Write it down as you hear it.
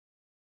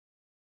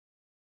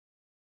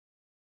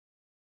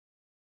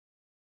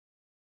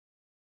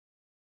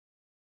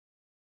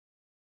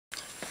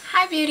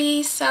Hi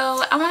beauties.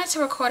 So I wanted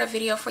to record a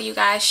video for you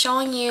guys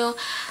showing you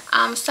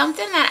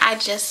something that I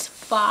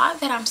just bought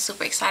that I'm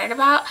super excited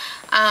about.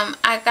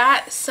 I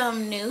got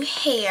some new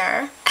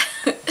hair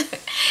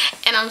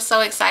and I'm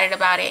so excited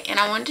about it, and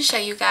I wanted to show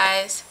you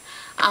guys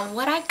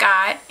what I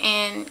got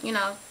and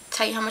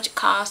tell you how much it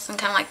costs and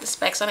kind of like the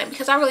specs on it,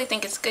 because I really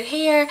think it's good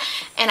hair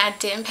and I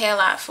didn't pay a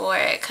lot for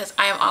it because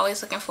I am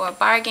always looking for a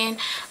bargain.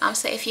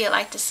 So if you'd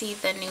like to see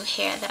the new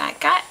hair that I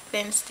got,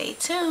 then stay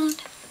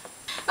tuned.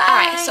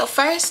 Alright, so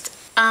first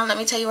let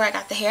me tell you where I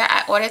got the hair.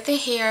 I ordered the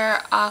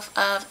hair off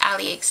of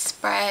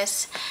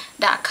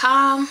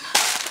aliexpress.com.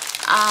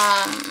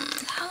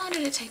 How long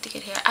did it take to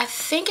get here? I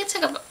think it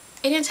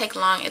didn't take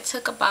long. It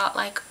took about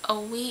like a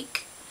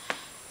week,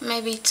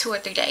 maybe 2 or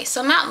 3 days,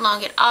 so not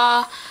long at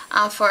all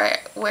for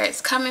where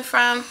it's coming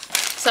from.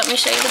 So let me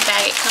show you the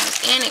bag it comes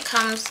in. It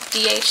comes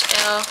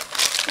DHL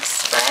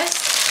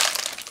Express.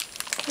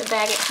 The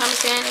bag it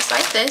comes in is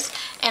like this,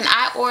 and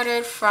I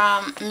ordered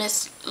from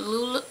Miss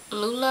Lula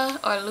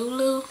or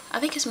Lulu. I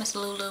think it's Miss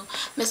Lulu.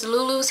 Miss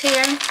Lulu's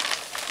hair,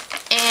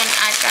 and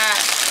I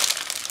got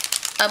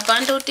a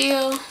bundle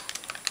deal. Did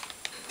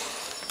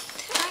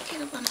I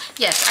get a bundle?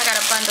 Yes, I got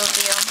a bundle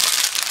deal.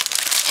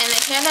 And the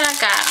hair that I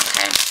got,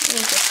 okay, let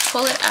me just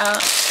pull it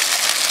out.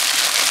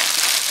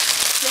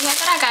 The hair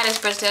that I got is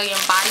Brazilian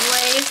body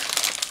wave.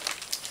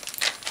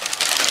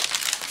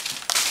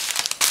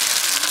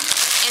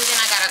 And then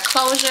I got a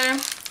closure.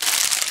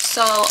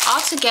 So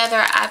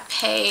altogether I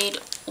paid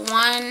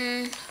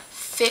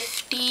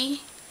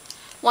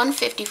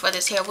 $150 for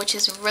this hair, which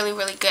is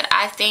really good,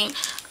 I think,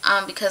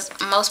 because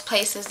most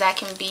places that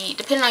can be,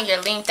 depending on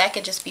your length, that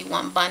could just be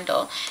one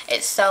bundle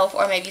itself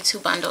or maybe 2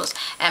 bundles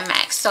at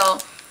max. So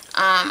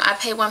I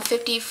paid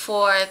 $150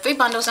 for 3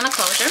 bundles and a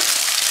closure,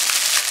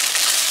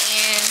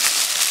 and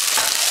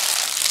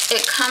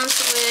it comes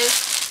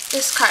with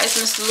this card. It's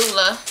Miss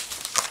Lula.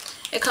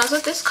 It comes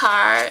with this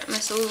card,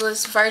 Miss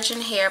Lula's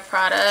Virgin Hair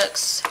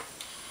Products.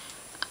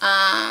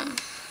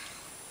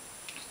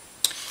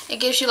 It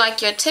gives you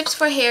like your tips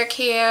for hair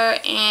care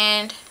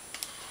and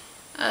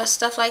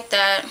stuff like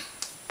that.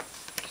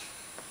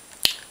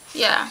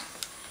 Yeah,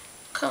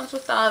 comes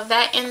with all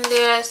that in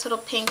there. This little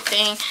pink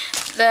thing.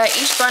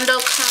 Each bundle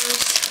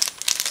comes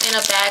in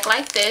a bag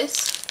like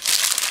this.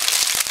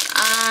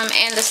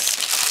 And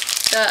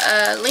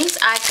the lengths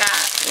I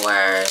got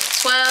were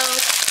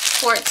 12,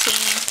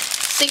 14,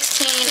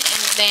 16,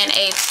 and then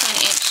a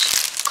 10-inch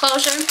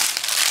closure.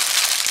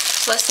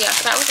 So let's see, I'll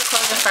start with the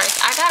closure first.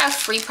 I got a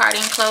free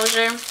parting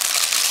closure,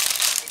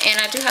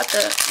 and I do have to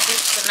do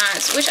the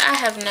knots, which I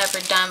have never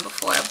done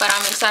before, but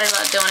I'm excited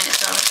about doing it,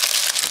 so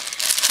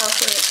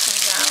hopefully it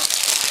comes out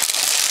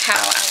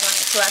how I want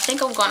it to. I think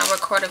I'm going to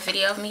record a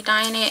video of me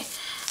dyeing it,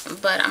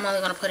 but I'm only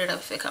going to put it up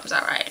if it comes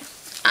out right.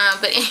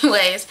 But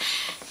anyways,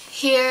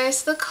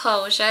 here's the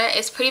closure.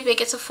 It's pretty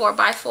big. It's a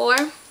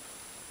 4x4.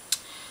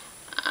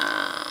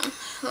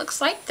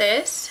 Looks like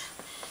this.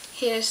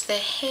 Here's the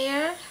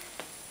hair.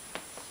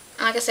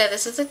 Like I said,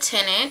 this is a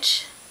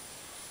 10-inch,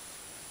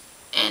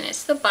 and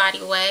it's the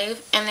body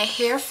wave, and the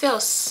hair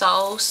feels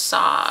so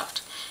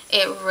soft.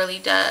 It really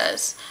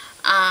does.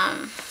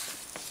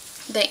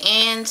 The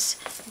ends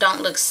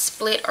don't look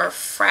split or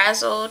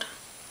frazzled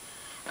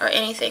or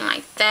anything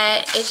like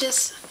that.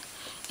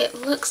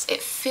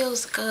 It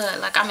feels good.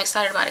 Like, I'm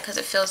excited about it because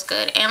it feels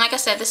good. And like I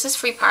said, this is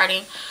free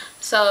parting,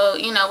 so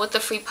with the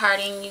free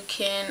parting you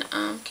can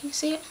you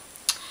see it?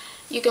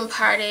 You can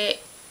part it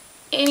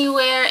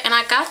anywhere. And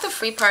I got the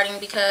free parting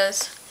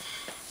because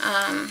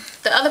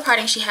the other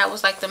parting she had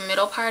was like the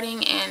middle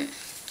parting, and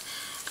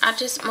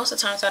most of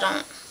the times I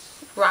don't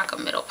rock a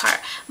middle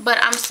part, but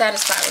I'm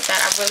satisfied with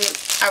that.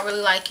 I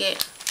really like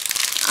it.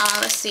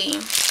 Let's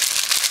see,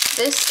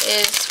 this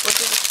is,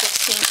 which is a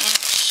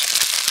 16-inch.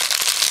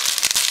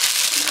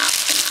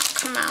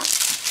 Come out.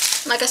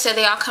 Like I said,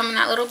 they all come in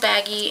that little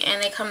baggie,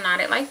 and they come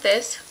knotted like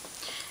this,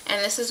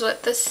 and this is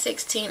what the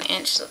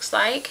 16-inch looks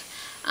like.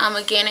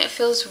 Again, it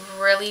feels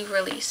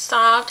really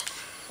soft.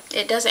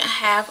 It doesn't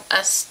have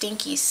a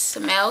stinky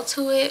smell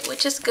to it,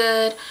 which is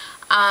good.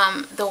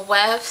 The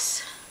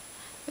wefts,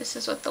 this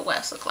is what the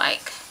wefts look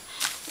like.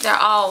 They're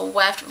all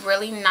weft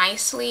really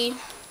nicely.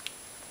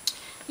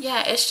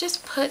 Yeah, it's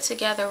just put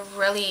together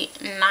really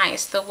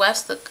nice. The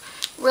wefts look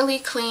really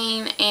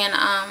clean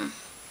and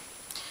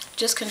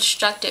just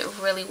constructed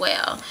really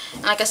well.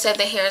 And like I said,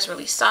 the hair is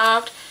really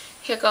soft.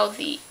 Here goes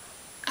the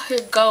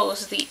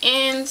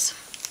ends.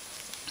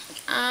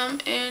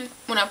 And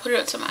when I put it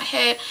up to my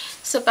head,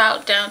 it's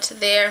about down to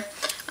there.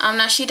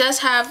 Now she does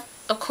have,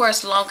 of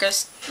course, longer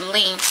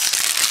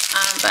lengths,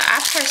 but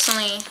I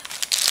personally,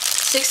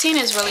 16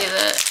 is really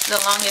the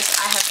longest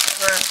I have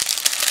ever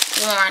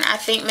worn. I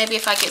think maybe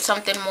if I get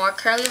something more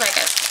curly, like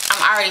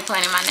I'm already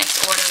planning my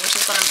next order, which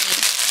is going to be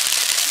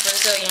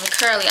Brazilian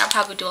curly, I'll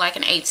probably do like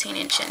an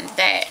 18-inch in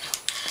that.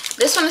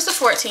 This one is a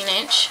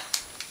 14-inch.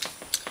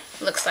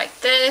 Looks like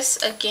this.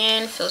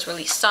 Again, feels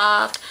really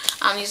soft.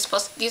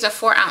 These are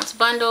 4-ounce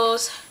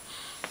bundles.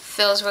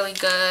 Feels really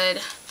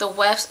good. The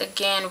wefts,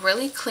 again,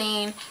 really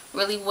clean,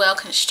 really well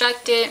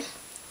constructed.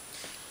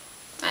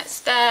 That's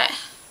that.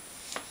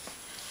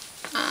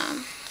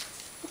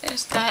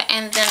 There's that.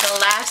 And then the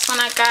last one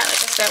I got,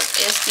 like I said,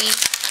 is the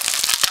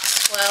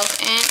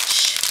 12-inch.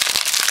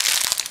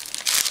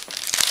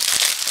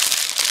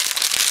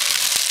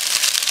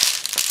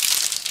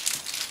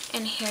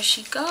 And here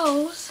she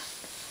goes.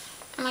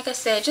 And like I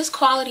said, just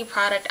quality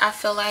product, I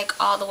feel like,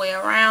 all the way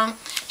around.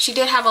 She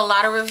did have a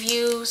lot of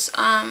reviews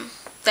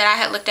that I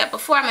had looked at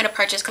before I made a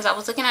purchase, because I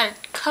was looking at a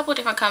couple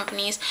different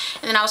companies,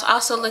 and then I was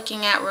also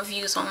looking at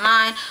reviews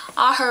online.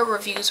 All her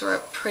reviews were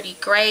pretty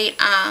great.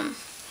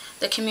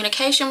 The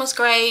communication was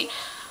great.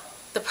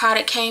 The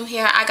product came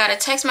here. I got a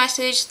text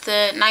message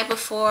the night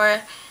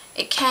before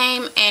it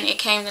came, and it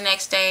came the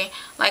next day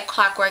like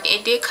clockwork.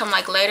 It did come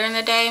like later in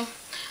the day,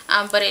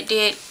 but it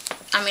did,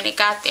 I mean, it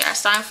got there. I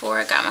signed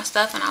for it, got my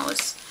stuff, and I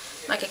was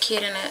like a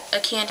kid in a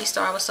candy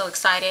store. I was so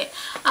excited.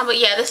 But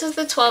yeah, this is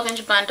the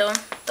 12-inch bundle,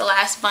 the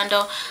last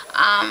bundle.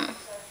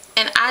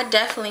 And I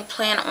definitely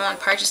plan on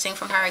purchasing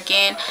from her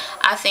again.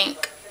 I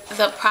think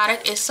the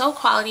product is so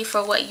quality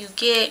for what you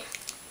get.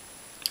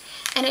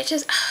 And it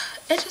just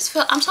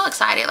feels, I'm so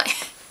excited. Like,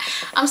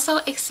 I'm so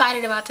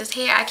excited about this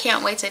hair. I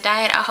can't wait to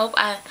dye it. I hope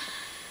I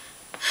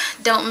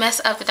don't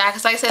mess up the dye,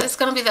 because like I said, it's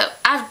going to be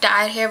I've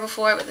dyed hair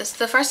before, but this is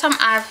the first time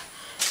I've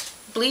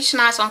bleached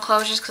knots on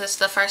closures, because it's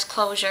the first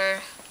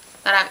closure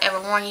that I've ever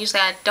worn.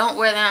 Usually I don't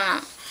wear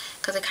them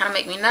because it kind of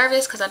make me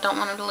nervous, because I don't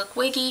want them to look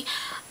wiggy.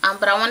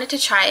 But I wanted to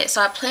try it,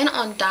 so I plan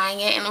on dyeing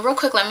it. And real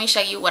quick, let me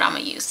show you what I'm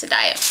going to use to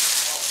dye it.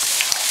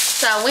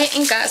 So I went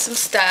and got some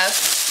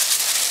stuff,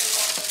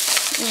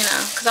 you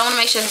know, because I want to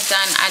make sure it's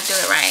done, I do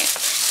it right.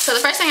 So the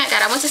first thing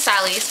I went to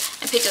Sally's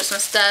and picked up some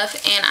stuff,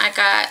 and I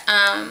got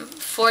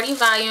 40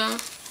 volume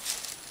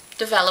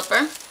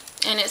developer,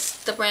 and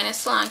the brand is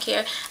Salon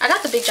Care. I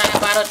got the big giant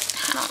bottle.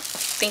 I don't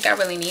think I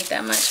really need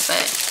that much,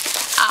 but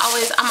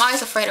I'm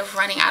always afraid of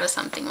running out of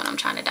something when I'm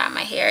trying to dye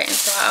my hair, and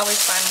so I always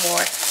buy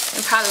more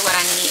than probably what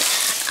I need.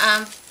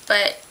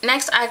 But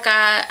next I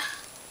got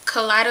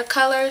Kaleido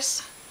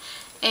colors,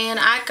 and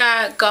I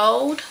got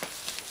gold,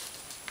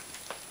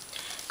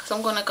 because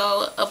I'm going to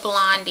go a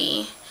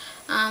blondie.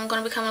 I'm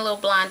going to become a little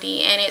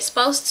blondie, and it's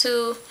supposed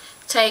to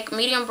take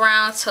medium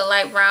brown to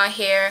light brown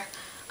hair,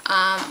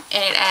 and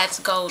it adds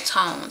gold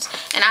tones.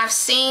 And I've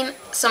seen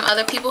some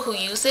other people who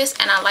use this,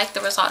 and I like the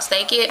results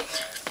they get,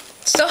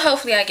 so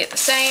hopefully I get the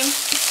same.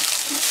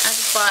 I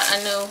just bought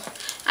a new,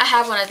 I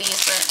have one of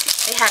these, but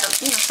they had,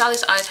 you know,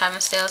 Sally's always having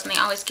sales, and they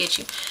always get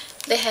you.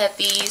 They had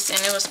these, and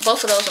it was,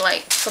 both of those were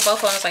like, for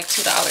both of them it was like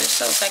 $2,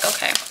 so it's like,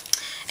 okay.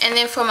 And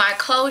then for my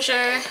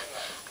closure,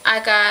 I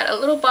got a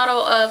little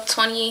bottle of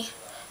 20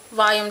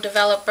 volume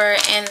developer,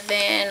 and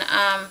then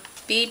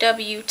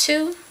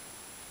BW2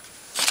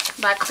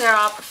 by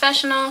Clairol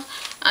Professional.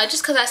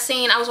 Just because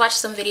I was watching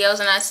some videos,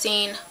 and I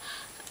seen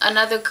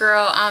another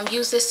girl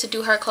use this to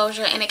do her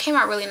closure, and it came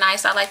out really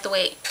nice. I like the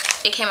way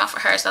it came out for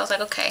her, so I was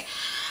like, okay,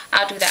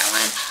 I'll do that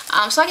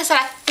one. So like I said,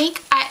 I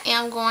think I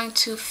am going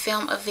to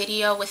film a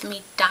video with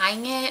me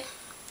dyeing it,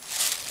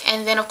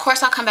 and then of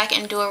course I'll come back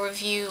and do a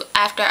review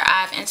after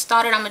I've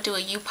installed it. I'm gonna do a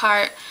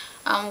U-part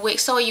wig,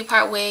 sew a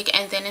U-part wig,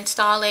 and then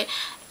install it,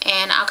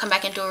 and I'll come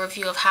back and do a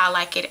review of how I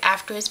like it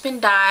after it's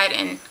been dyed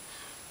and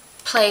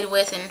played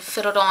with and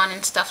fiddled on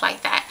and stuff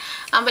like that.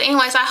 But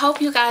anyways, I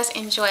hope you guys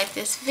enjoyed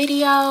this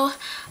video.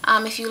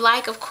 If you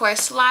like, of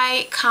course,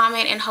 like,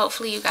 comment, and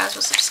hopefully you guys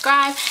will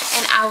subscribe,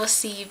 and I will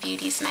see you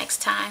beauties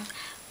next time.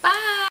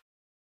 Bye.